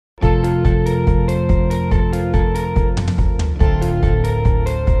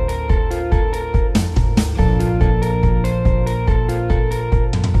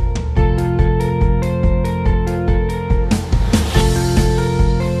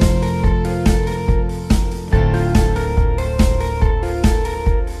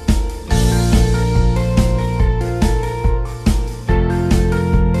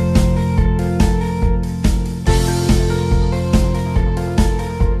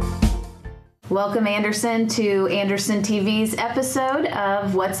Welcome, Anderson, to Anderson TV's episode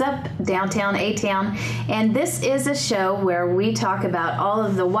of What's Up, Downtown A-Town. And this is a show where we talk about all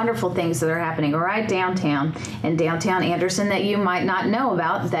of the wonderful things that are happening right downtown in downtown Anderson that you might not know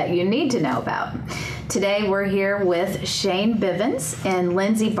about, that you need to know about. Today we're here with Shane Bivens and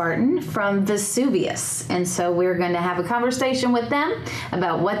Lindsay Barton from Vesuvius. And so we're going to have a conversation with them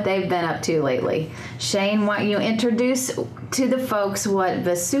about what they've been up to lately. Shane, why don't you introduce to the folks what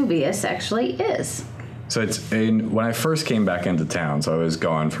Vesuvius actually is? So when I first came back into town, so I was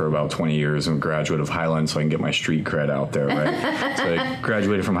gone for about 20 years. I'm a graduate of Highland, so I can get my street cred out there, right? So I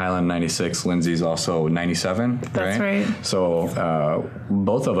graduated from Highland in 96. Lindsay's also 97, right? That's right. So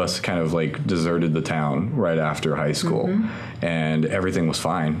both of us kind of like deserted the town right after high school, and everything was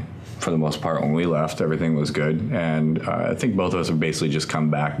fine. For the most part, when we left, everything was good. And I think both of us have basically just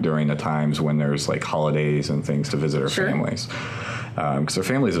come back during the times when there's like holidays and things to visit our families. Because our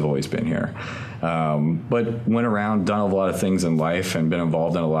families have always been here. But went around, done a lot of things in life and been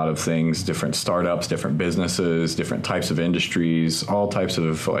involved in a lot of things, different startups, different businesses, different types of industries, all types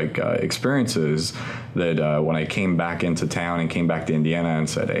of like experiences that when I came back into town and came back to Indiana and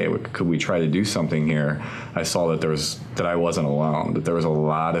said, hey, could we try to do something here? I saw that I wasn't alone, that there was a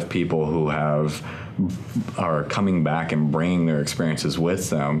lot of people who are coming back and bringing their experiences with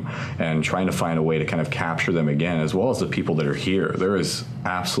them and trying to find a way to kind of capture them again, as well as the people that are here. There is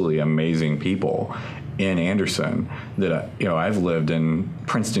absolutely amazing people in Anderson that I've lived in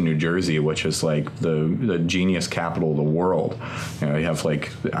Princeton, New Jersey, which is like the genius capital of the world. You have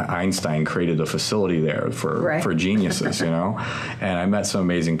like Einstein created a facility there for geniuses, and I met some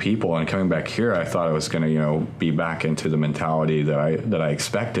amazing people. And coming back here, I thought I was going to be back into the mentality that I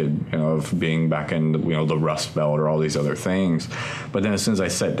expected, of being back in the Rust Belt or all these other things. But then as soon as I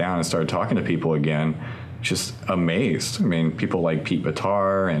sat down and started talking to people again, just amazed. I mean, people like Pete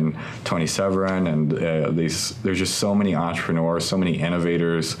Bitar and Tony Severin, and there's just so many entrepreneurs, so many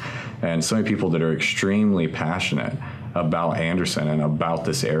innovators, and so many people that are extremely passionate about Anderson and about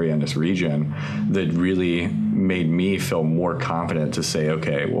this area and this region that really made me feel more confident to say,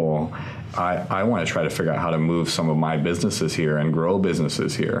 okay, well, I want to try to figure out how to move some of my businesses here and grow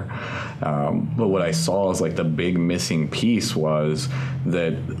businesses here. But what I saw as like the big missing piece was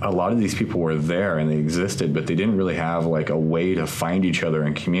that a lot of these people were there and they existed, but they didn't really have like a way to find each other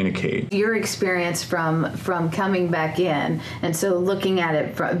and communicate. Your experience from coming back in, and so looking at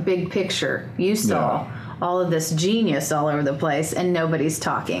it from big picture, you saw all of this genius all over the place and nobody's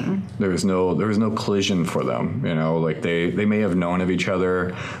talking. There was no collision for them, like they may have known of each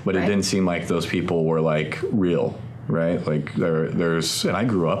other, but it didn't seem like those people were like real, right? Like there's, and I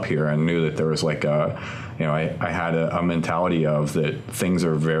grew up here and knew that there was like I had a mentality of that things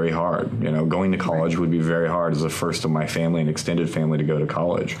are very hard. Going to college would be very hard as the first of my family and extended family to go to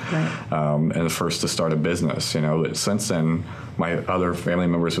college, and the first to start a business. But since then, my other family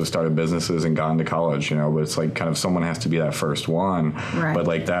members have started businesses and gone to college. But it's like kind of someone has to be that first one. Right. But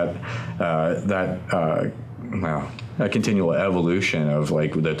like a continual evolution of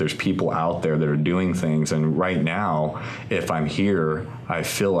like that there's people out there that are doing things, and right now if I'm here I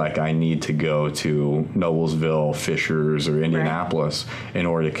feel like I need to go to Noblesville, Fishers, or Indianapolis in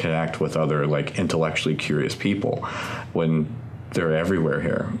order to connect with other like intellectually curious people when they're everywhere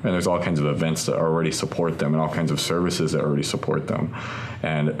here, and there's all kinds of events that already support them and all kinds of services that already support them,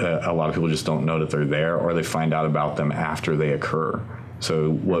 and a lot of people just don't know that they're there, or they find out about them after they occur.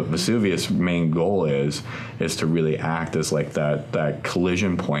 So what Vesuvius' main goal is to really act as like that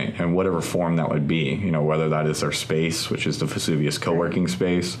collision point in whatever form that would be, whether that is our space, which is the Vesuvius co-working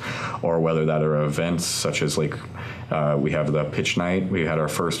space, or whether that are events such as like we have the pitch night. We had our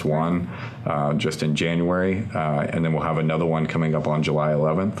first one just in January, and then we'll have another one coming up on July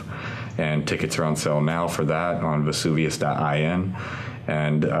 11th. And tickets are on sale now for that on vesuvius.in.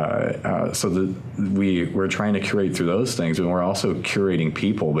 And so we're trying to curate through those things, and we're also curating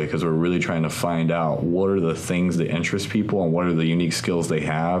people because we're really trying to find out what are the things that interest people and what are the unique skills they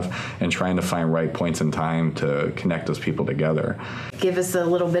have, and trying to find right points in time to connect those people together. Give us a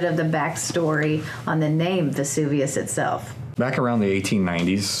little bit of the backstory on the name Vesuvius itself. Back around the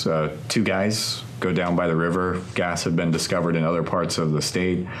 1890s, two guys go down by the river. Gas had been discovered in other parts of the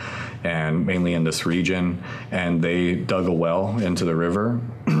state, and mainly in this region, and they dug a well into the river,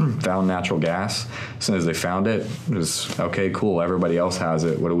 found natural gas. As soon as they found it, it was, okay, cool, everybody else has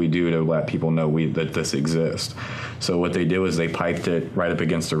it. What do we do to let people know that this exists? So what they did was they piped it right up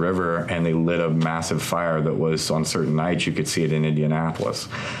against the river, and they lit a massive fire that was, on certain nights, you could see it in Indianapolis.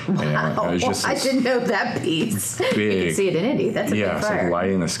 Wow. It was just I didn't know that piece. Big, you could see it in Indy. That's a big fire. It's like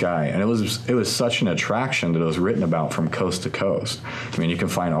lighting the sky. And it was such an attraction that it was written about from coast to coast. I mean, you can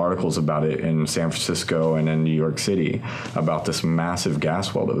find articles about it in San Francisco and in New York City about this massive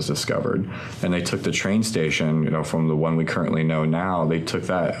gas well that was discovered. And they took the train station, from the one we currently know now, they took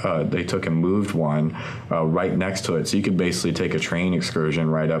and moved one right next to it. So you could basically take a train excursion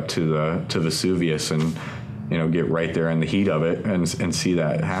right up to Vesuvius and get right there in the heat of it and see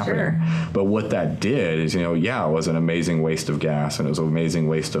that happening. Sure. But what that did is, it was an amazing waste of gas, and it was an amazing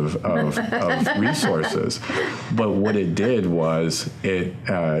waste of resources. But what it did was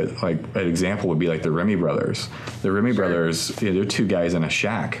like an example would be like the Remy brothers. The Remy brothers, they're two guys in a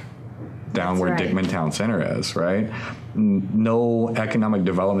shack down where Dickman Town Center is, right? No economic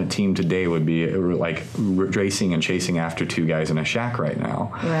development team today would be like racing and chasing after two guys in a shack right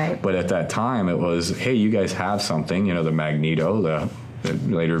now. Right. But at that time, it was, hey, you guys have something, the Magneto,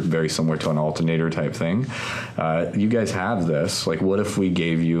 later very similar to an alternator type thing. You guys have this. Like, what if we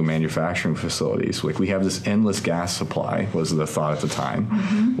gave you manufacturing facilities? Like, we have this endless gas supply, was the thought at the time.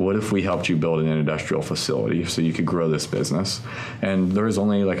 Mm-hmm. What if we helped you build an industrial facility so you could grow this business? And there was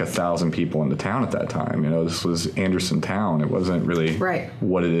only like 1,000 people in the town at that time. This was Anderson Town. It wasn't really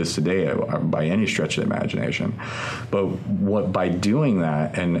what it is today by any stretch of the imagination. But by doing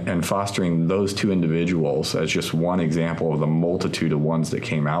that and fostering those two individuals as just one example of the multitude of ones that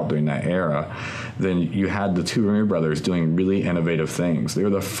came out during that era, then you had the two Remy brothers doing really innovative things. They were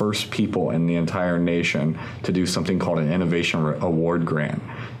the first people in the entire nation to do something called an Innovation Award Grant.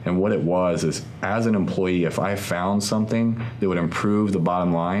 And what it was is, as an employee, if I found something that would improve the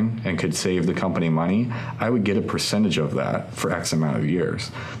bottom line and could save the company money, I would get a percentage of that for X amount of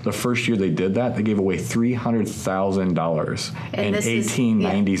years. The first year they did that, they gave away $300,000 in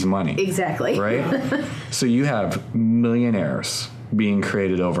 1890s money. Exactly. Right? So you have millionaires being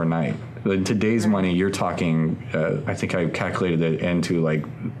created overnight. In today's money, you're talking, I think I calculated it into like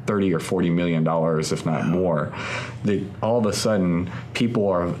 $30 or $40 million, if not more. That all of a sudden, people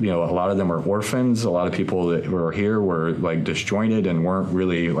are, a lot of them are orphans. A lot of people that were here were like disjointed and weren't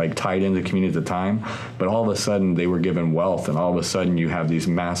really like tied into the community at the time. But all of a sudden, they were given wealth, and all of a sudden, you have these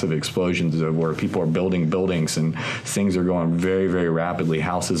massive explosions of where people are building buildings and things are going very, very rapidly.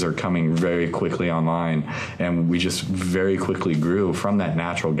 Houses are coming very quickly online, and we just very quickly grew from that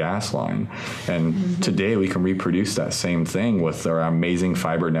natural gas line. And today we can reproduce that same thing with our amazing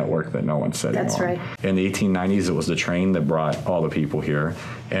fiber network that no one's setting on. That's right. In the 1890s, it was the train that brought all the people here.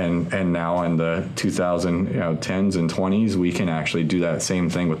 And now in the 2010s and 20s, we can actually do that same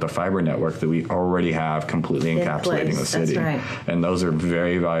thing with the fiber network that we already have completely encapsulating the city. That's right. And those are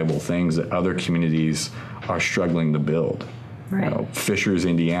very valuable things that other communities are struggling to build. Right. Fishers,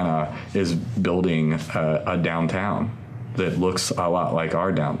 Indiana is building a downtown that looks a lot like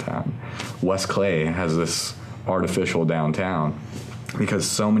our downtown. West Clay has this artificial downtown because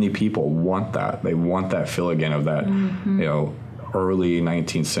so many people want that. They want that feel again of that, early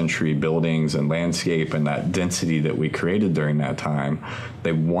 19th century buildings and landscape and that density that we created during that time.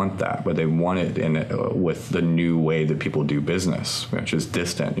 They want that, but they want it with the new way that people do business, which is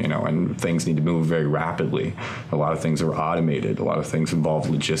distant, and things need to move very rapidly. A lot of things are automated. A lot of things involve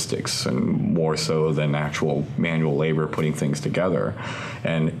logistics and more so than actual manual labor putting things together.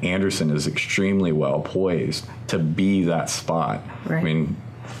 And Anderson is extremely well poised to be that spot. Right. I mean,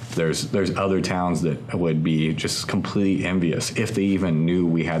 there's other towns that would be just completely envious if they even knew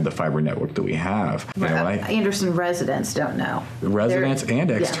we had the fiber network that we have. Anderson residents don't know. Residents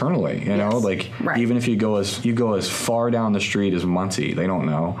and externally, even if you go as far down the street as Muncie, they don't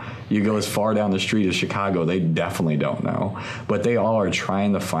know. You go as far down the street as Chicago, they definitely don't know. But they all are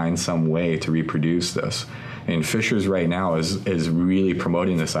trying to find some way to reproduce this. And Fishers right now is really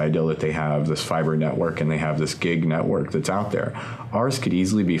promoting this idea that they have this fiber network and they have this gig network that's out there. Ours could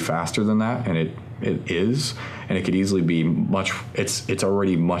easily be faster than that, and it is, and it could easily be it's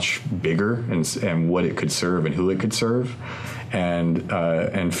already much bigger and what it could serve and who it could serve.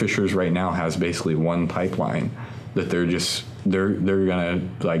 And Fishers right now has basically one pipeline that they're gonna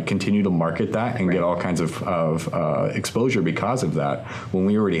continue to market that and get all kinds of exposure because of that, when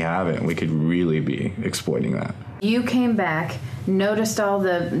we already have it and we could really be exploiting that. You came back, noticed all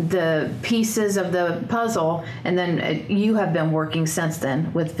the pieces of the puzzle, and then you have been working since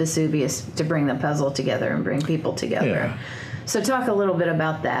then with Vesuvius to bring the puzzle together and bring people together. Yeah. So talk a little bit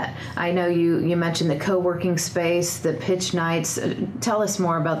about that. I know you mentioned the co-working space, the pitch nights. Tell us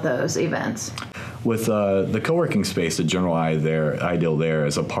more about those events. With the co-working space, the general ideal there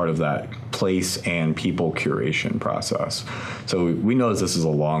is a part of that place and people curation process. So we know that this is a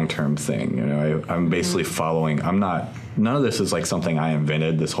long-term thing. You know, I'm basically following. None of this is like something I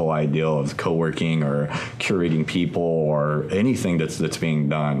invented. This whole ideal of co-working or curating people or anything that's being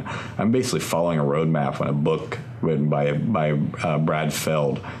done. I'm basically following a roadmap on a book written by Brad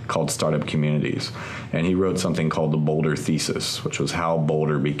Feld called Startup Communities. And he wrote something called the Boulder Thesis, which was how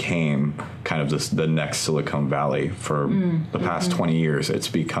Boulder became kind of the next Silicon Valley. For the past 20 years, it's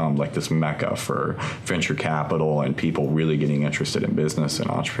become like this mecca for venture capital and people really getting interested in business and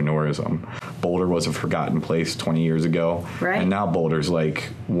entrepreneurism. Boulder was a forgotten place 20 years ago. Right. And now Boulder's like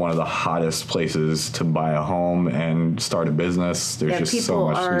one of the hottest places to buy a home and start a business. There's just so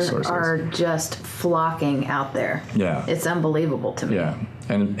much resources. People are just flocking out there. Yeah. It's unbelievable to me. Yeah.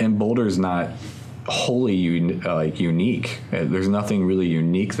 And Boulder's not wholly unique. There's nothing really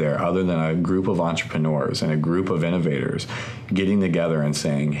unique there other than a group of entrepreneurs and a group of innovators getting together and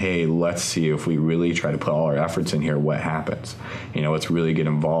saying, hey, let's see if we really try to put all our efforts in here, what happens. You know, let's really get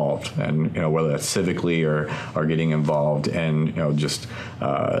involved. And, you know, whether that's civically or getting involved and, you know, just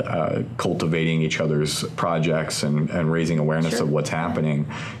cultivating each other's projects and raising awareness of what's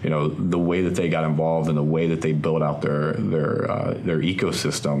happening. You know, the way that they got involved and the way that they built out their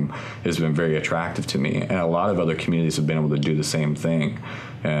ecosystem has been very attractive to me. And a lot of other communities have been able to do the same thing.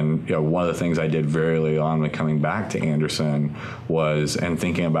 And, you know, one of the things I did very early on when coming back to Anderson and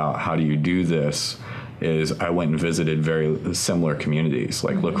thinking about how do you do this, is I went and visited very similar communities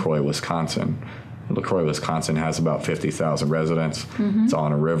like LaCroix, Wisconsin. LaCroix, Wisconsin has about 50,000 residents. It's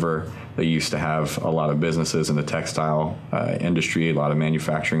on a river. They used to have a lot of businesses in the textile industry. A lot of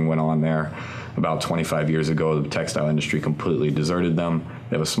manufacturing went on there. About 25 years ago, the textile industry completely deserted them.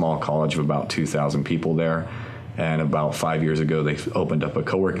 They have a small college of about 2,000 people there. And about 5 years ago, they opened up a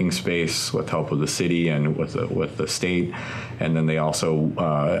co-working space with help of the city and with the state. And then they also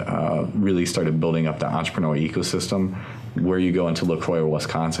really started building up the entrepreneurial ecosystem. Where you go into LaCroix,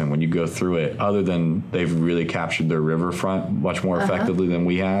 Wisconsin, when you go through it, other than they've really captured their riverfront much more effectively than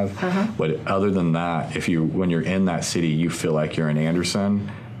we have. But other than that, when you're in that city, you feel like you're in Anderson,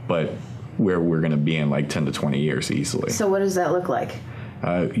 but where we're going to be in like 10 to 20 years easily. So what does that look like?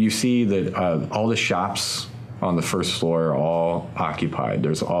 You see that all the shops on the first floor are all occupied.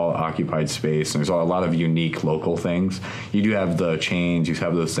 There's all occupied space, and there's a lot of unique local things. You do have the chains, you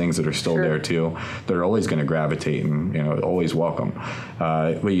have those things that are still there too, that are always going to gravitate and, you know, always welcome.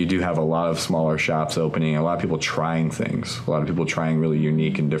 But you do have a lot of smaller shops opening, a lot of people trying things, a lot of people trying really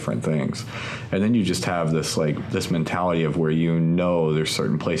unique and different things. And then you just have this mentality of where, you know, there's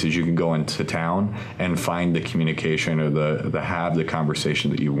certain places you can go into town and find the communication or the conversation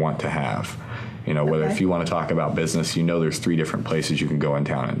that you want to have. You know, whether if you want to talk about business, you know there's 3 different places you can go in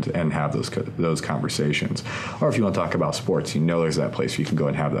town and have those conversations. Or if you want to talk about sports, you know there's that place where you can go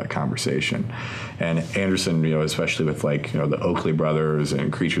and have that conversation. And Anderson, you know, especially with like, you know, the Oakley Brothers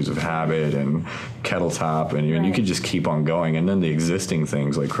and Creatures of Habit and Kettletop, and you could just keep on going. And then the existing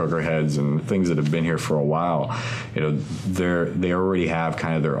things like Crooked Heads and things that have been here for a while, you know, they already have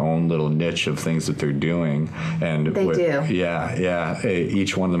kind of their own little niche of things that they're doing. And they do. Yeah.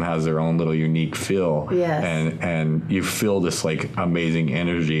 Each one of them has their own little unique feel. Yes. And you feel this like amazing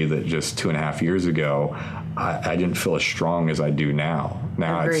energy that just 2.5 years ago I didn't feel as strong as I do now.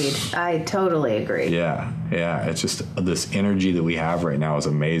 Agreed. I totally agree. Yeah. It's just this energy that we have right now is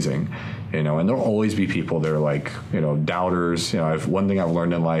amazing. You know, and there'll always be people that are like, you know, doubters. You know, one thing I've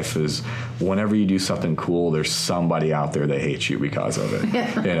learned in life is whenever you do something cool, there's somebody out there that hates you because of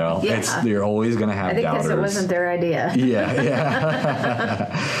it. You know, you're always going to have doubters. I think because it wasn't their idea.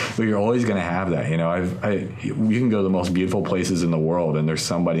 Yeah. But you're always going to have that. You know, you can go to the most beautiful places in the world, and there's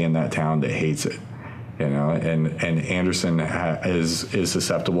somebody in that town that hates it. You know, and Anderson is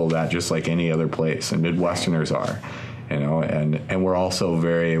susceptible to that just like any other place, and Midwesterners are. You know, and we're also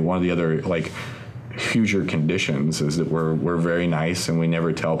one of the other like huger conditions is that we're very nice, and we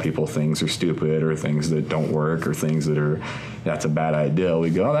never tell people things are stupid or things that don't work or things that's a bad idea.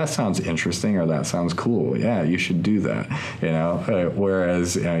 We go, oh, that sounds interesting, or that sounds cool. Yeah, you should do that. You know,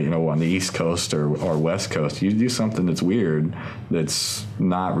 whereas you know, on the East Coast or West Coast, you do something that's weird, that's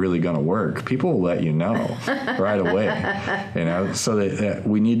not really going to work. People will let you know right away. You know, so that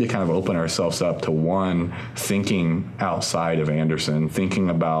we need to kind of open ourselves up to thinking outside of Anderson,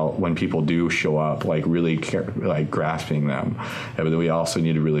 thinking about when people do show up, like really grasping them. But we also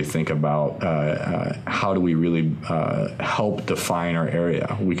need to really think about how do we really help help define our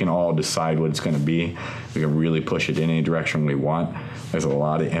area. We can all decide what it's going to be. We can really push it in any direction we want. There's a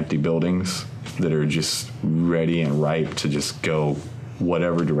lot of empty buildings that are just ready and ripe to just go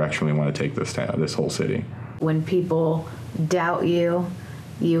whatever direction we want to take this whole city. When people doubt you,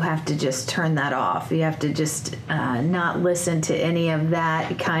 you have to just turn that off. You have to just not listen to any of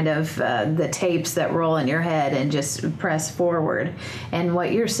that kind of the tapes that roll in your head and just press forward. And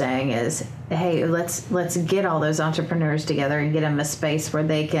what you're saying is, hey, let's get all those entrepreneurs together and get them a space where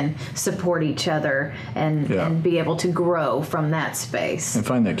they can support each other and be able to grow from that space. And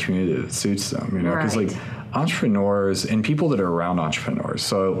find that community that suits them, because like entrepreneurs and people that are around entrepreneurs.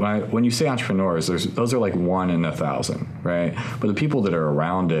 So when you say entrepreneurs, those are like 1 in 1,000, right? But the people that are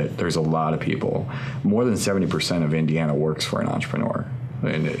around it, there's a lot of people. More than 70% of Indiana works for an entrepreneur.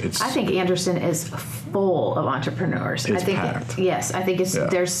 And I think Anderson is full of entrepreneurs. It's packed. Yes, I think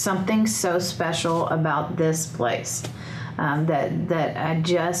there's something so special about this place that I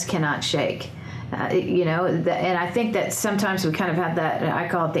just cannot shake. And I think that sometimes we kind of have that, I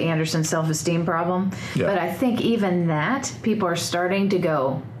call it the Anderson self-esteem problem. Yeah. But I think even that, people are starting to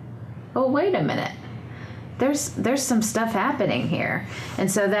go, oh, wait a minute. There's some stuff happening here. And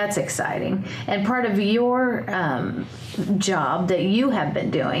so that's exciting. And part of your job that you have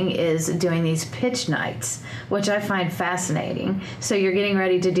been doing is doing these pitch nights, which I find fascinating. So you're getting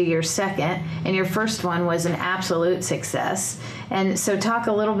ready to do your second, and your first one was an absolute success. And so talk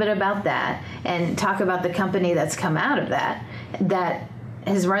a little bit about that, and talk about the company that's come out of that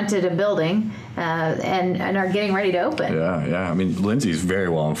has rented a building and are getting ready to open. Yeah. I mean, Lindsay's very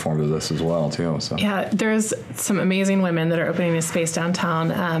well informed of this as well, too. So. Yeah, there's some amazing women that are opening a space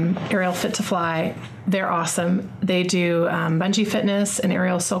downtown. Aerial Fit to Fly, they're awesome. They do bungee fitness and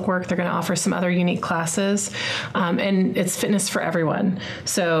aerial silk work. They're going to offer some other unique classes, and it's fitness for everyone.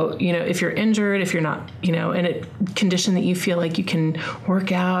 So, if you're injured, if you're not, in a condition that you feel like you can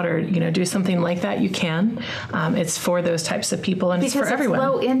work out or, do something like that, you can. It's for those types of people, and because it's for everyone.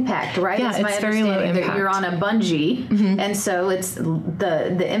 Low impact, right? Yeah, it's very low impact. That you're on a bungee, and so it's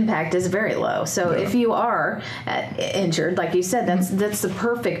the impact is very low. So if you are injured, like you said, that's the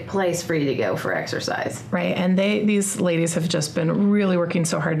perfect place for you to go for exercise. Right, and these ladies have just been really working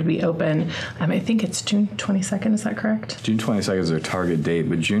so hard to be open. I think it's June 22nd. Is that correct? June 22nd is their target date,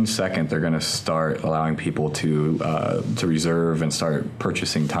 but June 2nd they're going to start allowing people to reserve and start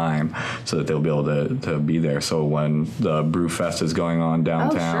purchasing time so that they'll be able to be there. So when the Brew Fest is going on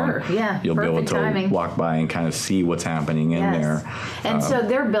downtown, you'll be able to walk by and kind of see what's happening in there. And so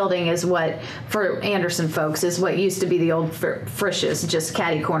their building is what, for Anderson folks, is what used to be the old Frisch's, just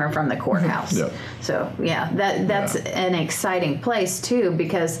catty corner from the courthouse. Yep. So that's an exciting place too,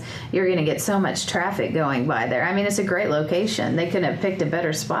 because you're going to get so much traffic going by there. I mean, it's a great location. They couldn't have picked a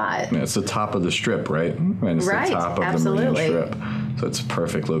better spot. Yeah, it's the top of the strip, right? And it's the top of the Marine Strip. So it's a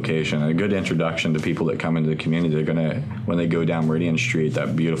perfect location and a good introduction to people that come into the community. They're going to, when they go down Meridian Street,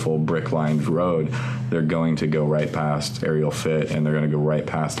 that beautiful brick-lined road, they're going to go right past Aerial Fit, and they're going to go right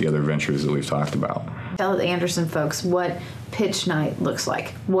past the other ventures that we've talked about. Tell the Anderson folks what pitch night looks like.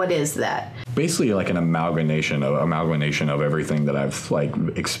 What is that? Basically like an amalgamation of everything that I've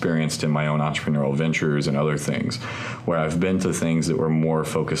experienced in my own entrepreneurial ventures and other things, where I've been to things that were more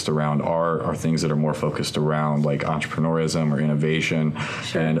focused around art or things that are more focused around like entrepreneurism or innovation.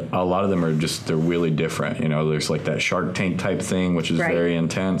 Sure. And a lot of them are they're really different. There's like that Shark Tank type thing, which is very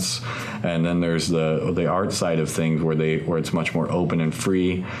intense. And then there's the art side of things where it's much more open and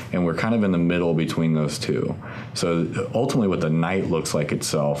free. And we're kind of in the middle between those two. So ultimately what the night looks like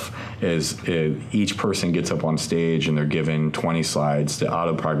itself is each person gets up on stage and they're given 20 slides to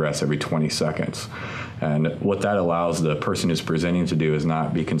auto progress every 20 seconds. And what that allows the person who's presenting to do is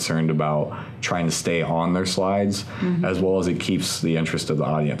not be concerned about trying to stay on their slides, as well as it keeps the interest of the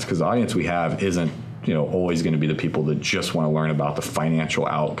audience. Because the audience we have isn't always going to be the people that just want to learn about the financial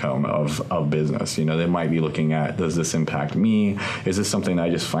outcome of business. They might be looking at, does this impact me? Is this something I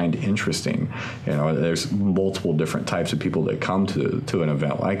just find interesting? There's multiple different types of people that come to an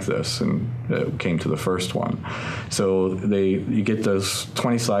event like this, and came to the first one. So you get those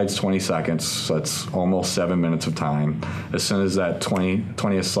 20 slides, 20 seconds. So that's almost 7 minutes of time. As soon as that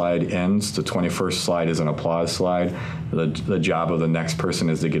 20th slide ends, the 21st slide is an applause slide. The job of the next person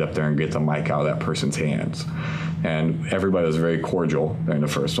is to get up there and get the mic out of that person's hands. And everybody was very cordial during the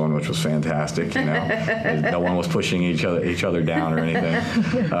first one, which was fantastic. No one was pushing each other down or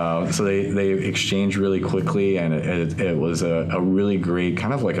anything. So they exchanged really quickly, and it was a really great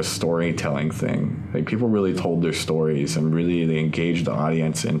kind of like a storytelling thing. Like people really told their stories, and really they engaged the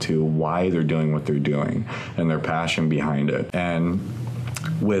audience into why they're doing what they're doing and their passion behind it. And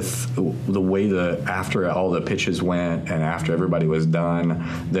with the way after all the pitches went and after everybody was done,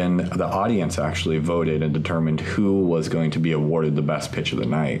 then the audience actually voted and determined who was going to be awarded the best pitch of the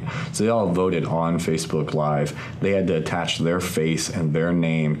night. So they all voted on Facebook Live. They had to attach their face and their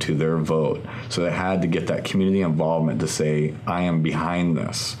name to their vote. So they had to get that community involvement to say, I am behind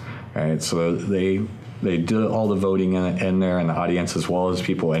this. Right? So they did all the voting in there, and the audience, as well as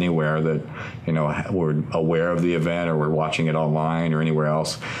people anywhere that were aware of the event or were watching it online or anywhere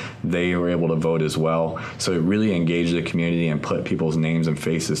else, they were able to vote as well. So it really engaged the community and put people's names and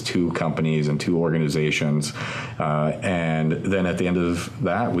faces to companies and to organizations. And then at the end of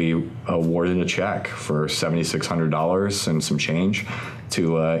that, we awarded a check for $7,600 and some change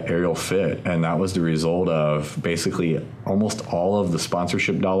to Aerial Fit, and that was the result of basically almost all of the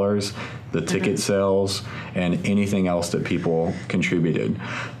sponsorship dollars, the ticket sales, and anything else that people contributed.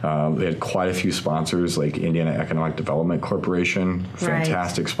 We had quite a few sponsors, like Indiana Economic Development Corporation,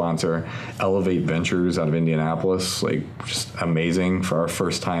 fantastic sponsor. Elevate Ventures out of Indianapolis, like just amazing for our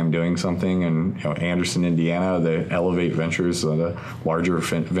first time doing something. And Anderson, Indiana, the Elevate Ventures, the larger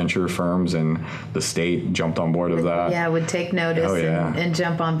venture firms in the state jumped on board of that. Yeah, would take notice and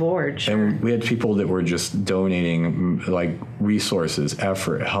jump on board. Sure. And we had people that were just donating like resources,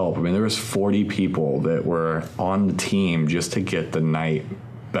 effort, help. I mean, there was 40 people that were on the team just to get the night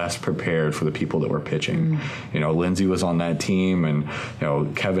best prepared for the people that were pitching. Lindsay was on that team, and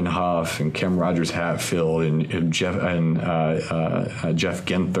Kevin Huff and Kim Rogers Hatfield and Jeff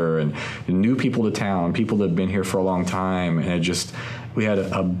Ginther and new people to town, people that had been here for a long time, and we had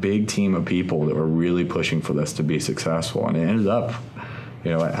a big team of people that were really pushing for this to be successful, and it ended up.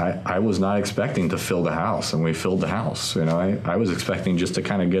 I was not expecting to fill the house, and we filled the house. I was expecting just to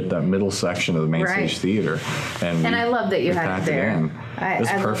kind of get that middle section of the main stage theater. And I love that you had it there. I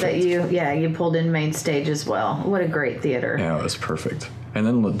love that you pulled in main stage as well. What a great theater. Yeah, it was perfect. And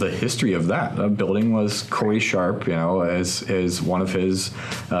then the history of that building was Corey Sharp, as one of his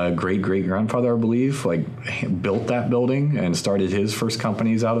great-great-grandfather, I believe, built that building and started his first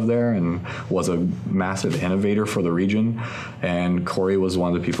companies out of there and was a massive innovator for the region. And Corey was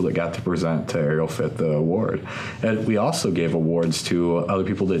one of the people that got to present to Aerial Fit the award. And we also gave awards to other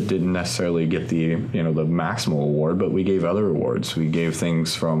people that didn't necessarily get the maximal award, but we gave other awards. We gave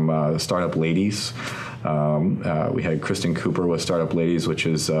things from Startup Ladies. We had Kristen Cooper with Startup Ladies, which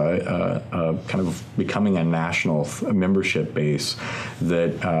is kind of becoming a national membership base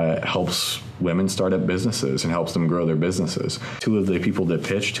that helps women start up businesses and helps them grow their businesses. Two of the people that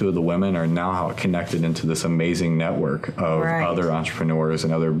pitched, two of the women, are now connected into this amazing network of other entrepreneurs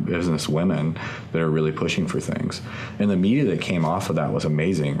and other business women that are really pushing for things. And the media that came off of that was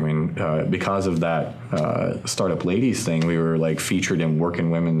amazing. I mean, because of that Startup Ladies thing, we were featured in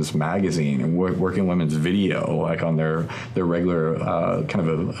Working Women's magazine and Working Women's video, on their regular kind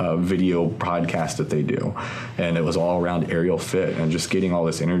of a video podcast that they do. And it was all around Aerial Fit and just getting all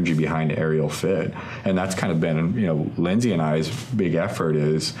this energy behind Aerial Fit. And that's kind of been, Lindsay and I's big effort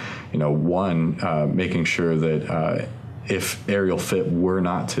is, one, making sure that if Aerial Fit were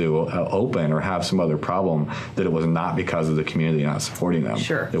not to open or have some other problem, that it was not because of the community not supporting them.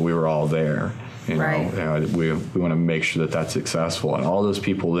 Sure. That we were all there. We want to make sure that that's successful. And all those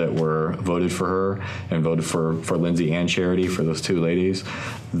people that were voted for her and voted for Lindsay and Charity, for those two ladies,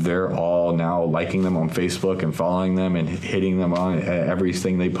 they're all now liking them on Facebook and following them and hitting them on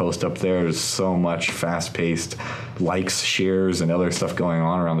everything they post up there. There's so much fast-paced likes, shares, and other stuff going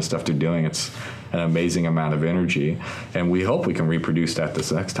on around the stuff they're doing. It's an amazing amount of energy, and we hope we can reproduce that this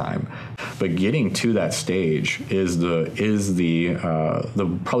next time. But getting to that stage is the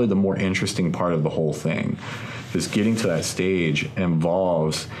probably the more interesting part of the whole thing. Is getting to that stage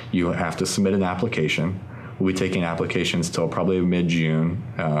involves you have to submit an application. We'll be taking applications till probably mid-June,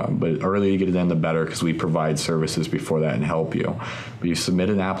 but the earlier you get it in, the better, because we provide services before that and help you. But you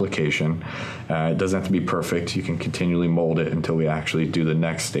submit an application. It doesn't have to be perfect. You can continually mold it until we actually do the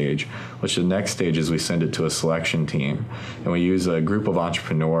next stage, which the next stage is we send it to a selection team. And we use a group of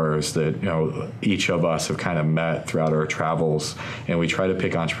entrepreneurs that each of us have kind of met throughout our travels, and we try to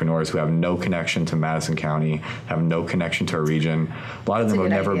pick entrepreneurs who have no connection to Madison County, have no connection to our region. A lot of them have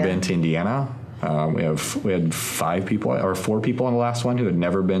never been to Indiana. We had 4 people on the last one who had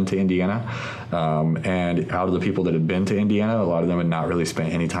never been to Indiana, and out of the people that had been to Indiana, a lot of them had not really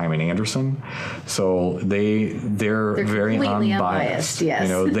spent any time in Anderson, so they're very unbiased. Yes.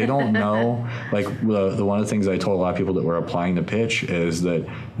 They don't know. The one of the things I told a lot of people that were applying to pitch is that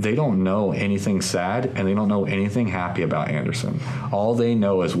they don't know anything sad and they don't know anything happy about Anderson. All they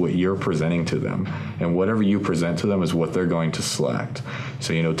know is what you're presenting to them, and whatever you present to them is what they're going to select.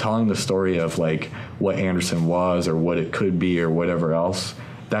 So telling the story of like what Anderson was or what it could be or whatever else.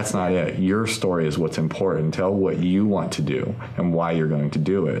 That's not it. Your story is what's important. Tell what you want to do and why you're going to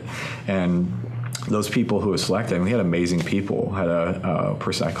do it. And those people who were selected, and we had amazing people. Had a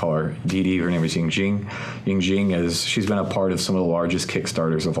person, I call her Dee Dee, her name is Ying Jing. She's been a part of some of the largest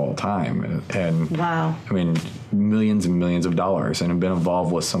Kickstarters of all time. And wow. I mean, millions and millions of dollars, and have been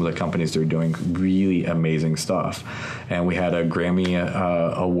involved with some of the companies that are doing really amazing stuff. And we had a Grammy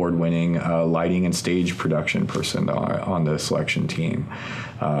award-winning lighting and stage production person on the selection team.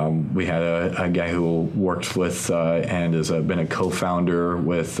 We had a guy who worked with and has been a co-founder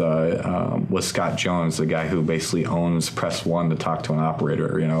with Scott Jones, the guy who basically owns Press One to talk to an operator,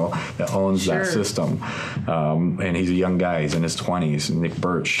 that owns that system. And he's a young guy. He's in his 20s, Nick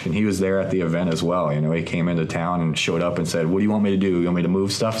Birch. And he was there at the event as well. He came into town and showed up and said, what do you want me to do? You want me to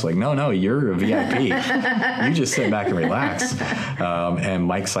move stuff? It's like, no, you're a VIP. You just sit back and relax. And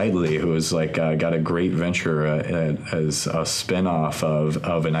Mike Seidley, who is got a great venture as a spinoff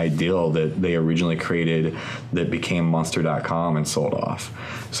of an ideal that they originally created that became Monster.com and sold off.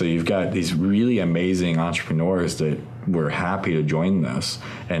 So you've got these really amazing entrepreneurs that were happy to join this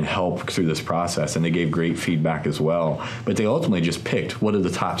and help through this process, and they gave great feedback as well. But they ultimately just picked what are the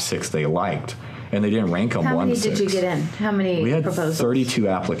top 6 they liked, and they didn't rank them 1 to 6. How many did you get in? How many We had proposals? 32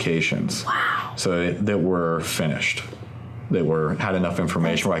 applications. Wow. So that were finished. That had enough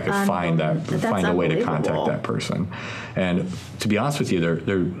information where I could find a way to contact that person. And to be honest with you,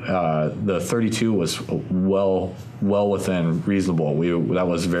 the 32 was well within reasonable. It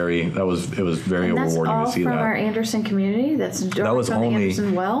was very rewarding to see that. That's all from our Anderson community. That was from the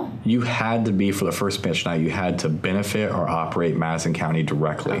Anderson well. You had to be, for the first pitch night, you had to benefit or operate Madison County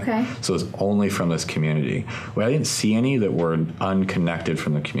directly. Okay. So it's only from this community. Well, I didn't see any that were unconnected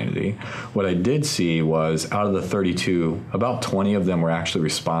from the community. What I did see was out of the 32, about 20 of them were actually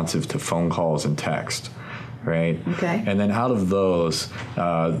responsive to phone calls and text. Right. Okay. And then out of those,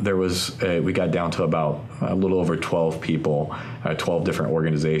 we got down to about a little over 12 people, 12 different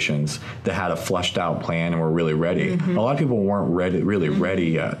organizations that had a fleshed out plan and were really ready. Mm-hmm. A lot of people weren't really ready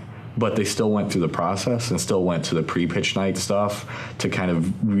yet, but they still went through the process and still went to the pre-pitch night stuff to kind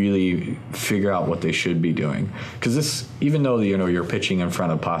of really figure out what they should be doing. Because this, even though you're pitching in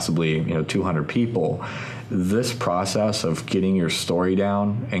front of possibly 200 people, this process of getting your story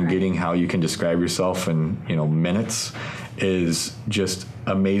down and getting how you can describe yourself in minutes is just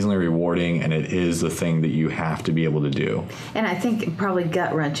amazingly rewarding, and it is the thing that you have to be able to do. And I think probably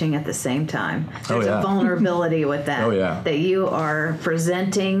gut-wrenching at the same time. There's a vulnerability with that. Oh, yeah. That you are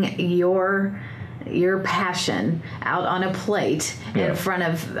presenting your passion out on a plate in front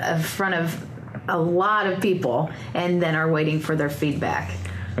of a lot of people, and then are waiting for their feedback.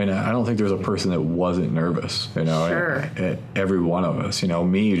 I don't think there's a person that wasn't nervous, Sure. Every one of us,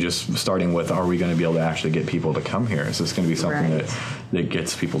 me just starting with, are we going to be able to actually get people to come here? Is this going to be something that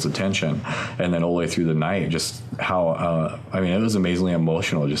gets people's attention? And then all the way through the night, just how, it was amazingly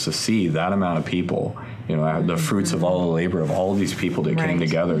emotional just to see that amount of people, the fruits of all the labor of all of these people that came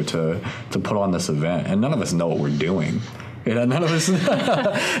together to put on this event. And none of us know what we're doing. None of us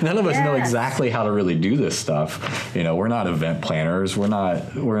know exactly how to really do this stuff. We're not event planners. We're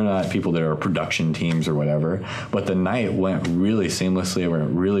not people that are production teams or whatever. But the night went really seamlessly. It went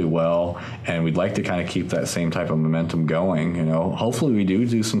really well, and we'd like to kind of keep that same type of momentum going. Hopefully we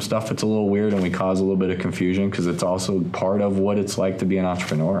do some stuff that's a little weird and we cause a little bit of confusion, because it's also part of what it's like to be an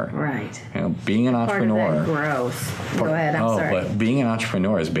entrepreneur. Right. Being an entrepreneur. Part of that growth. Go ahead. I'm sorry. But being an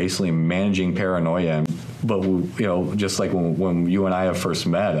entrepreneur is basically managing paranoia. But just like when you and I have first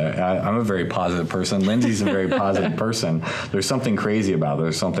met, I'm a very positive person. Lindsay's a very positive person. There's something crazy about it.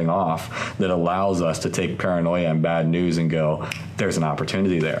 There's something off that allows us to take paranoia and bad news and go, there's an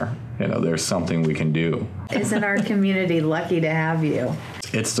opportunity there. There's something we can do. Isn't our community lucky to have you?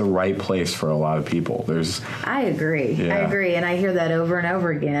 It's the right place for a lot of people. I agree. Yeah. I agree. And I hear that over and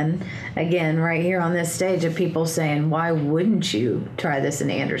over again, right here on this stage, of people saying, why wouldn't you try this in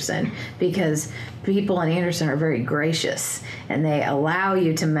Anderson? Because people in Anderson are very gracious, and they allow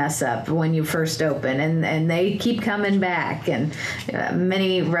you to mess up when you first open, and they keep coming back. And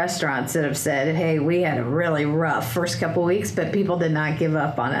many restaurants that have said, hey, we had a really rough first couple weeks, but people did not give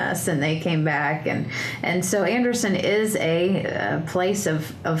up on us, and they came back. And so Anderson is a place of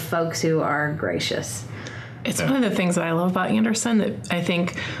folks who are gracious. It's one of the things that I love about Anderson that I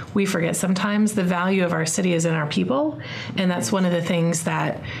think we forget sometimes. The value of our city is in our people, and that's one of the things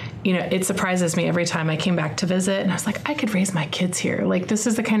that it surprises me every time I came back to visit, and I was like, I could raise my kids here. Like, this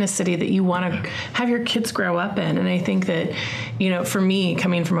is the kind of city that you want to have your kids grow up in. And I think that, for me,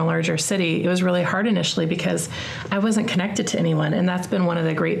 coming from a larger city, it was really hard initially because I wasn't connected to anyone. And that's been one of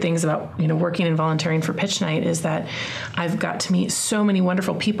the great things about, working and volunteering for Pitch Night, is that I've got to meet so many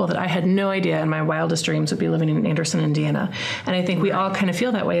wonderful people that I had no idea in my wildest dreams would be living in Anderson, Indiana. And I think we all kind of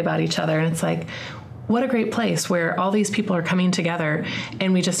feel that way about each other. And it's like, what a great place where all these people are coming together,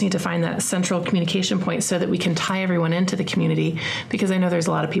 and we just need to find that central communication point so that we can tie everyone into the community, because I know there's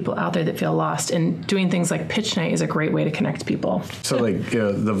a lot of people out there that feel lost, and doing things like Pitch Night is a great way to connect people. So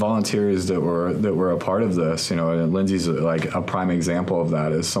the volunteers that were a part of this, and Lindsay's like a prime example of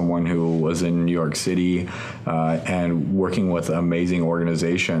that, is someone who was in New York City and working with amazing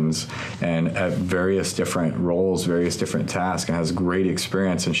organizations and at various different roles, various different tasks, and has great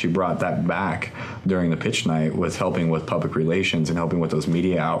experience, and she brought that back during the Pitch Night with helping with public relations and helping with those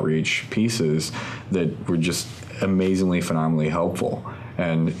media outreach pieces that were just amazingly, phenomenally helpful.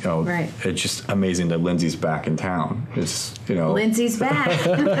 And It's just amazing that Lindsay's back in town. It's Lindsay's back.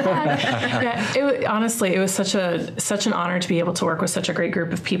 Honestly, it was such an honor to be able to work with such a great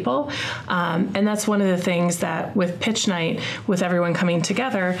group of people, and that's one of the things that with Pitch Night, with everyone coming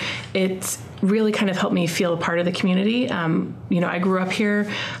together, it's really kind of helped me feel a part of the community. I grew up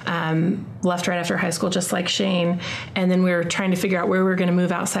here, left right after high school, just like Shane, and then we were trying to figure out where we were going to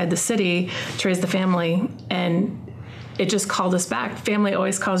move outside the city to raise the family, and it just called us back. Family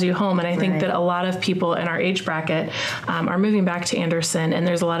always calls you home. And I think that a lot of people in our age bracket are moving back to Anderson, and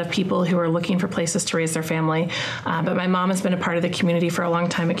there's a lot of people who are looking for places to raise their family. But my mom has been a part of the community for a long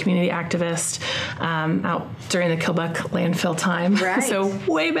time, a community activist out during the Kilbuck landfill time. Right. So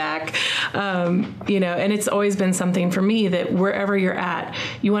way back, and it's always been something for me that wherever you're at,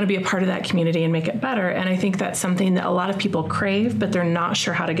 you want to be a part of that community and make it better. And I think that's something that a lot of people crave, but they're not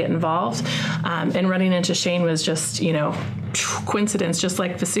sure how to get involved. And running into Shane was just, coincidence, just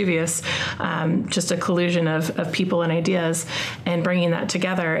like Vesuvius, just a collusion of people and ideas, and bringing that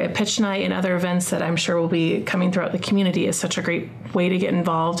together at Pitch Night and other events that I'm sure will be coming throughout the community is such a great way to get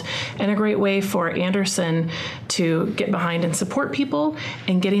involved, and a great way for Anderson to get behind and support people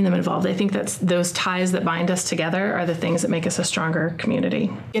and getting them involved. I think that's those ties that bind us together are the things that make us a stronger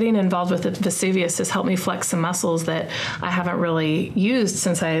community. Getting involved with the Vesuvius has helped me flex some muscles that I haven't really used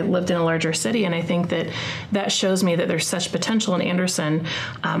since I lived in a larger city, and I think that shows me that there's such potential in Anderson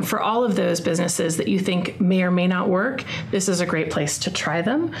for all of those businesses that you think may or may not work. This is a great place to try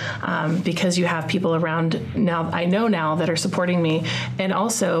them because you have people around now, I know now, that are supporting me, and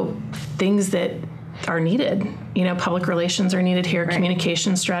also things that are needed. Public relations are needed here,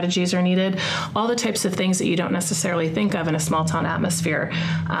 communication strategies are needed, all the types of things that you don't necessarily think of in a small town atmosphere.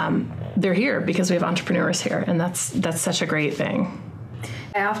 They're here because we have entrepreneurs here, and that's such a great thing.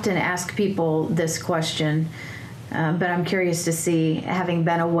 I often ask people this question, but I'm curious to see, having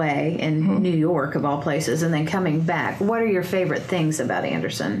been away in New York, of all places, and then coming back, what are your favorite things about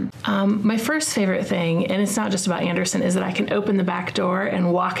Anderson? My first favorite thing, and it's not just about Anderson, is that I can open the back door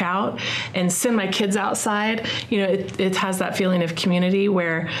and walk out and send my kids outside. It has that feeling of community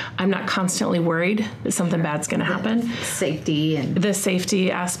where I'm not constantly worried that something bad's going to happen. Safety and the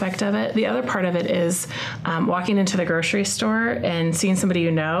safety aspect of it. The other part of it is walking into the grocery store and seeing somebody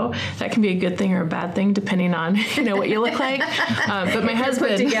that can be a good thing or a bad thing depending on what you look like. But my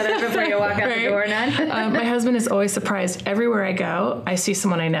husband put together before you walk out the door. My husband is always surprised. Everywhere I go, I see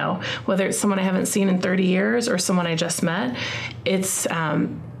someone I know, whether it's someone I haven't seen in 30 years or someone I just met. It's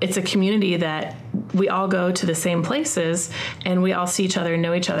a community that we all go to the same places and we all see each other and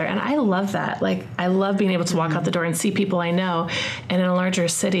know each other. And I love that. Like, I love being able to walk out the door and see people I know. And in a larger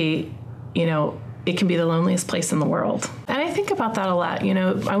city, it can be the loneliest place in the world. And I think about that a lot.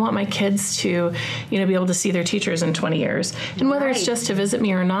 I want my kids to, be able to see their teachers in 20 years. And whether it's just to visit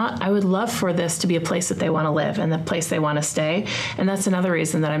me or not, I would love for this to be a place that they want to live and the place they want to stay. And that's another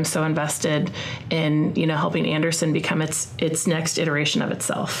reason that I'm so invested in, helping Anderson become its next iteration of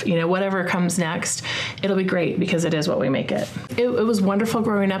itself. Whatever comes next, it'll be great because it is what we make it. It was wonderful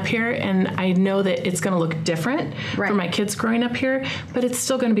growing up here, and I know that it's going to look different for my kids growing up here, but it's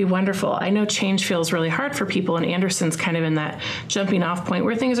still going to be wonderful. I know change feels really hard for people, and Anderson's kind of in that jumping off point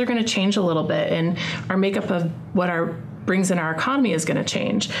where things are going to change a little bit, and our makeup of what brings in our economy is going to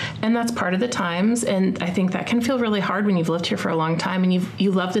change, and that's part of the times. And I think that can feel really hard when you've lived here for a long time and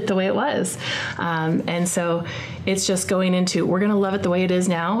you loved it the way it was, and so it's just going into, we're going to love it the way it is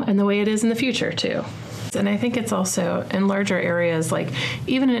now and the way it is in the future too. And I think it's also in larger areas, like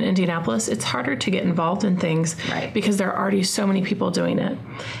even in Indianapolis, it's harder to get involved in things because there are already so many people doing it.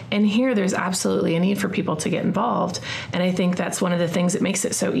 And here there's absolutely a need for people to get involved. And I think that's one of the things that makes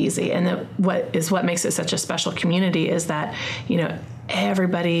it so easy. And that what makes it such a special community is that,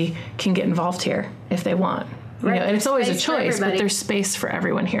 everybody can get involved here if they want. And it's always a choice, but there's space for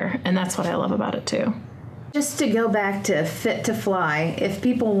everyone here. And that's what I love about it too. Just to go back to Fit to Fly, if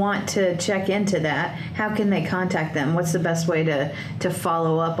people want to check into that, how can they contact them? What's the best way to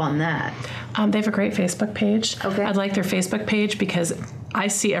follow up on that? They have a great Facebook page. Okay. I'd like their Facebook page because I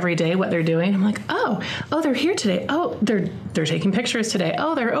see every day what they're doing. I'm like, oh, they're here today. Oh, they're taking pictures today.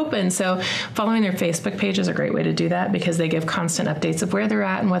 Oh, they're open. So following their Facebook page is a great way to do that because they give constant updates of where they're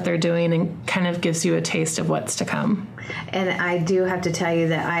at and what they're doing and kind of gives you a taste of what's to come. And I do have to tell you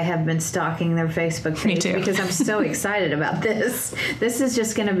that I have been stalking their Facebook page. Me too. Because I'm so excited about this. This is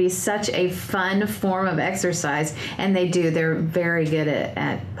just going to be such a fun form of exercise. And they're very good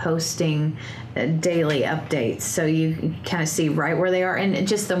at posting daily updates, so you kind of see right where they are, and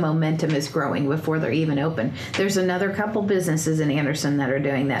just the momentum is growing before they're even open. There's another couple businesses in Anderson that are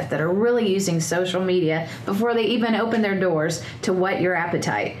doing that are really using social media before they even open their doors to whet your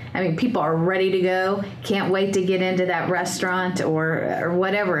appetite. I mean, people are ready to go, can't wait to get into that restaurant or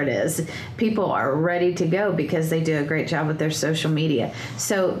whatever it is. People are ready to go because they do a great job with their social media.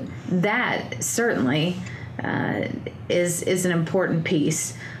 So that certainly is an important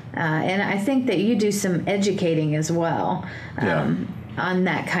piece. And I think that you do some educating as well on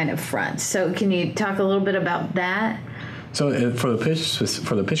that kind of front. So can you talk a little bit about that? So for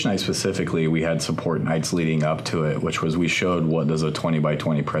the pitch night specifically, we had support nights leading up to it, which was we showed what does a 20 by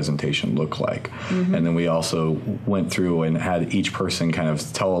 20 presentation look like. Mm-hmm. And then we also went through and had each person kind of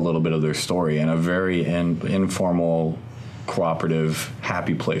tell a little bit of their story in a very informal, cooperative,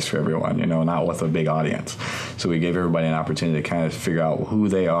 happy place for everyone, not with a big audience. So we gave everybody an opportunity to kind of figure out who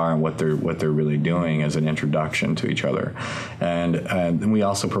they are and what they're really doing as an introduction to each other. And we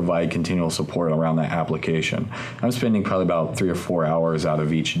also provide continual support around that application. I'm spending probably about 3 or 4 hours out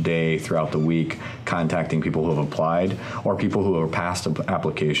of each day throughout the week contacting people who have applied or people who have passed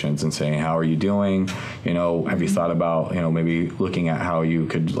applications and saying, how are you doing? Have you thought about, maybe looking at how you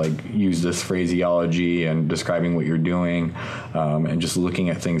could use this phraseology and describing what you're doing, and just looking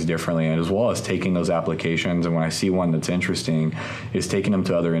at things differently, and as well as taking those applications. And when I see one that's interesting, is taking them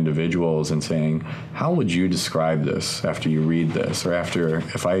to other individuals and saying, how would you describe this after you read this, or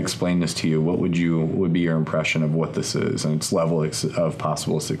if I explain this to you, what would be your impression of what this is and its level of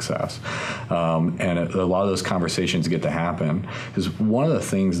possible success? And a lot of those conversations get to happen because one of the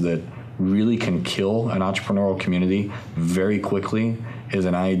things that really can kill an entrepreneurial community very quickly is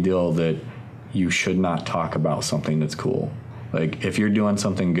an ideal that you should not talk about something that's cool. Like, if you're doing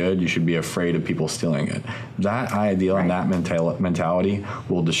something good, you should be afraid of people stealing it. That ideal and that mentality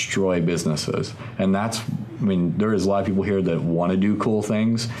will destroy businesses. And there is a lot of people here that want to do cool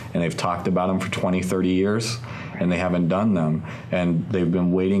things, and they've talked about them for 20, 30 years, and they haven't done them. And they've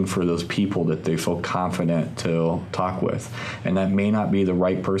been waiting for those people that they feel confident to talk with. And that may not be the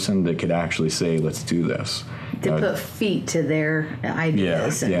right person that could actually say, let's do this. To put feet to their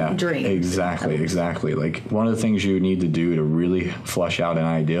ideas and dreams. Exactly. Like, one of the things you need to do to really flesh out an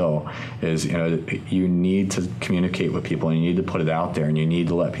ideal is, you need to communicate with people, and you need to put it out there, and you need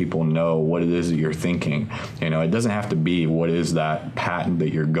to let people know what it is that you're thinking. It doesn't have to be what is that patent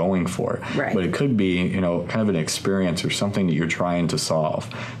that you're going for, right. But it could be, kind of an experience or something that you're trying to solve.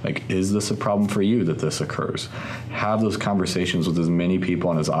 Like, is this a problem for you that this occurs? Have those conversations with as many people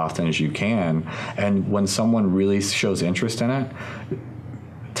and as often as you can. And when someone really shows interest in it,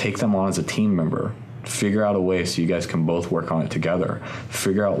 take them on as a team member. Figure out a way so you guys can both work on it together.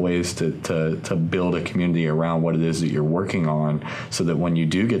 Figure out ways to build a community around what it is that you're working on, so that when you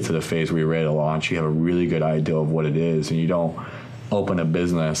do get to the phase where you're ready to launch, you have a really good idea of what it is, and you don't open a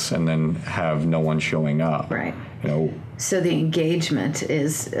business and then have no one showing up. Right. So the engagement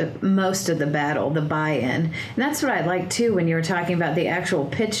is most of the battle, the buy-in. And that's what I like too when you were talking about the actual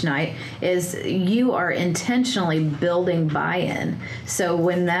pitch night, is you are intentionally building buy-in. So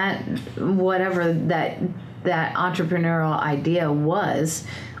when whatever that entrepreneurial idea was,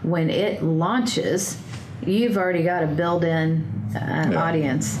 when it launches, you've already got a built-in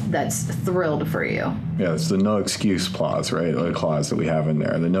audience that's thrilled for you. Yeah, it's the no excuse clause, right? The clause that we have in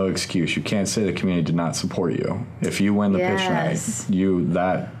there. The no excuse. You can't say the community did not support you. If you win the pitch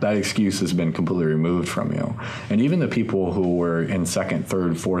night, that excuse has been completely removed from you. And even the people who were in second,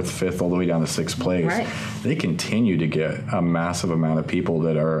 third, fourth, fifth, all the way down to sixth place, they continue to get a massive amount of people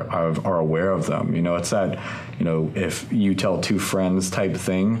that are aware of them. It's that, if you tell two friends type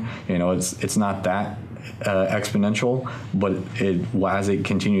thing, it's not that exponential, but as it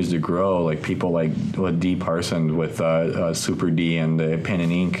continues to grow, like people like D. Parson with Super D and the pen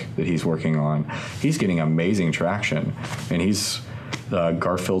and ink that he's working on, he's getting amazing traction. And he's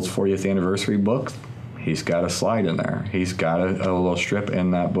Garfield's 40th anniversary book. He's got a slide in there. He's got a little strip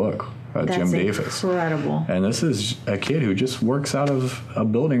in that book. Jim Davis. Incredible. And this is a kid who just works out of a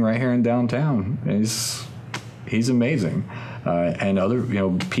building right here in downtown. He's amazing. And other,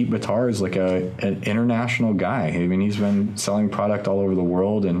 Pete Bitar is like an international guy. I mean, he's been selling product all over the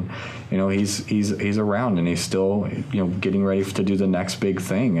world, and he's around, and he's still getting ready to do the next big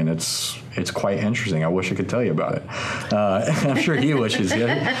thing, and it's quite interesting. I wish I could tell you about it. I'm sure he wishes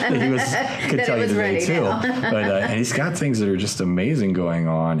could tell you today too. But and he's got things that are just amazing going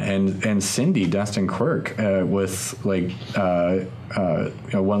on. And Cindy Destin Quirk with one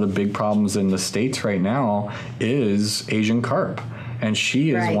of the big problems in the States right now is Asian carp. And she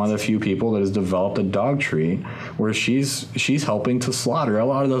is one of the few people that has developed a dog treat where she's helping to slaughter a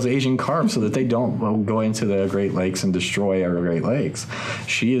lot of those Asian carp so that they don't go into the Great Lakes and destroy our Great Lakes.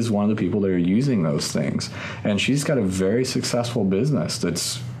 She is one of the people that are using those things. And she's got a very successful business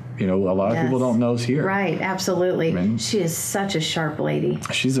that's, a lot of people don't know is here. Right, absolutely. I mean, she is such a sharp lady.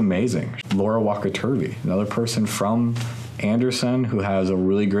 She's amazing. Laura Walker-Turvey, another person from Anderson who has a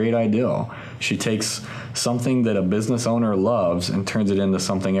really great idea. She takes something that a business owner loves and turns it into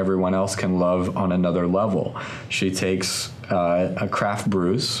something everyone else can love on another level. She takes a craft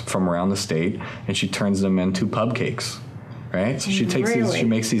brews from around the state and she turns them into pub cakes. Right? So she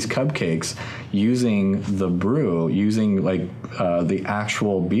makes these cupcakes using the brew, using the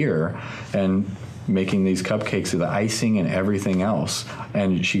actual beer, and making these cupcakes with the icing and everything else.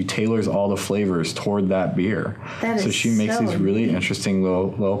 And she tailors all the flavors toward that beer. So she makes these really interesting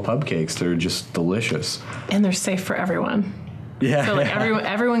little pub cakes that are just delicious. And they're safe for everyone. Yeah. So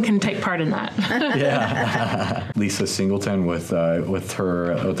everyone can take part in that. Yeah. Lisa Singleton with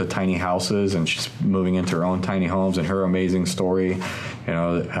the tiny houses, and she's moving into her own tiny homes, and her amazing story.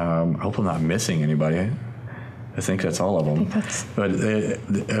 I hope I'm not missing anybody. I think that's all of them. But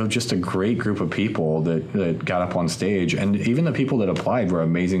it was just a great group of people that got up on stage. And even the people that applied were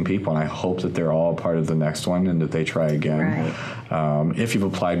amazing people. And I hope that they're all part of the next one and that they try again. Right. If you've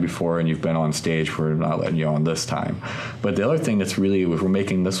applied before and you've been on stage, we're not letting you on this time. But the other thing that's we're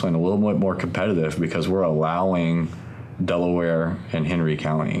making this one a little bit more competitive because we're allowing Delaware and Henry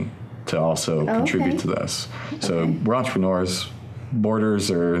County to also contribute to this. So we're entrepreneurs. Borders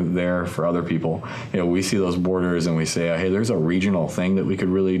are there for other people. We see those borders and we say, hey, there's a regional thing that we could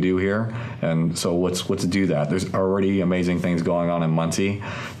really do here. And so let's do that. There's already amazing things going on in Muncie.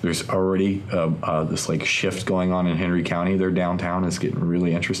 There's already this shift going on in Henry County. Their downtown is getting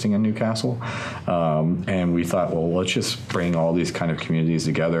really interesting in Newcastle. And we thought, well, let's just bring all these kind of communities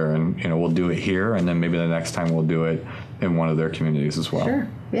together and, we'll do it here. And then maybe the next time we'll do it in one of their communities as well. Sure.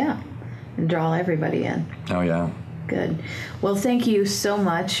 Yeah. And draw everybody in. Oh, yeah. Good. Well, thank you so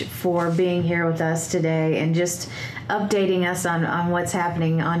much for being here with us today and just updating us on what's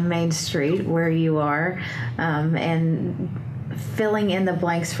happening on Main Street where you are, and filling in the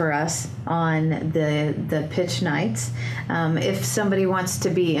blanks for us on the pitch nights. If somebody wants to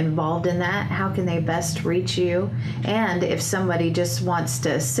be involved in that, how can they best reach you? And if somebody just wants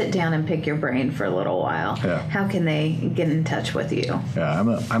to sit down and pick your brain for a little while, how can they get in touch with you?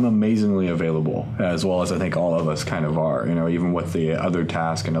 Yeah, I'm amazingly available, as well as I think all of us kind of are, even with the other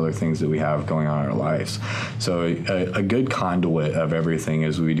tasks and other things that we have going on in our lives. So a good conduit of everything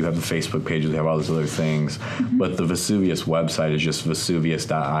is we do have the Facebook page, we have all those other things, but the Vesuvius website is just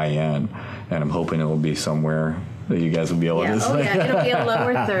vesuvius.in, and I'm hoping it will be somewhere that you guys will be able to say. It'll be a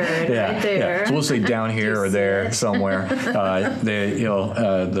lower third right there. Yeah. So we'll say down here or there somewhere.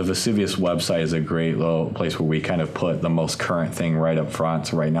 The Vesuvius website is a great little place where we kind of put the most current thing right up front.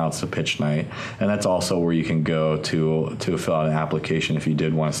 So right now it's the pitch night, and that's also where you can go to fill out an application if you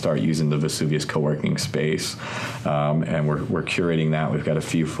did want to start using the Vesuvius co-working space. And we're curating that. We've got a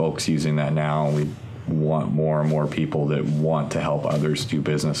few folks using that now. We want more and more people that want to help others do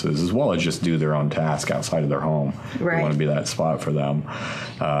businesses as well as just do their own task outside of their home. Right. We want to be that spot for them.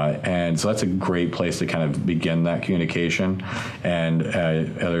 And so that's a great place to kind of begin that communication. And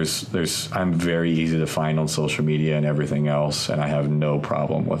I'm very easy to find on social media and everything else, and I have no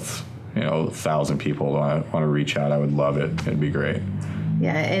problem with 1,000 people want to reach out. I would love it. It'd be great.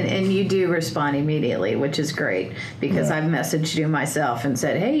 Yeah, and you do respond immediately, which is great, because I've messaged you myself and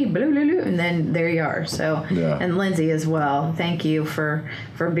said, hey, blue, blue, blue, and then there you are. So, and Lindsay as well, thank you for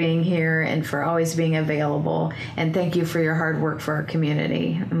being here and for always being available, and thank you for your hard work for our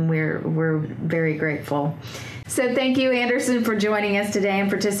community, and we're very grateful. So thank you, Anderson, for joining us today and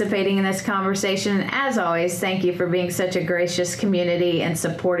participating in this conversation. As always, thank you for being such a gracious community and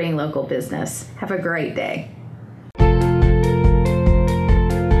supporting local business. Have a great day.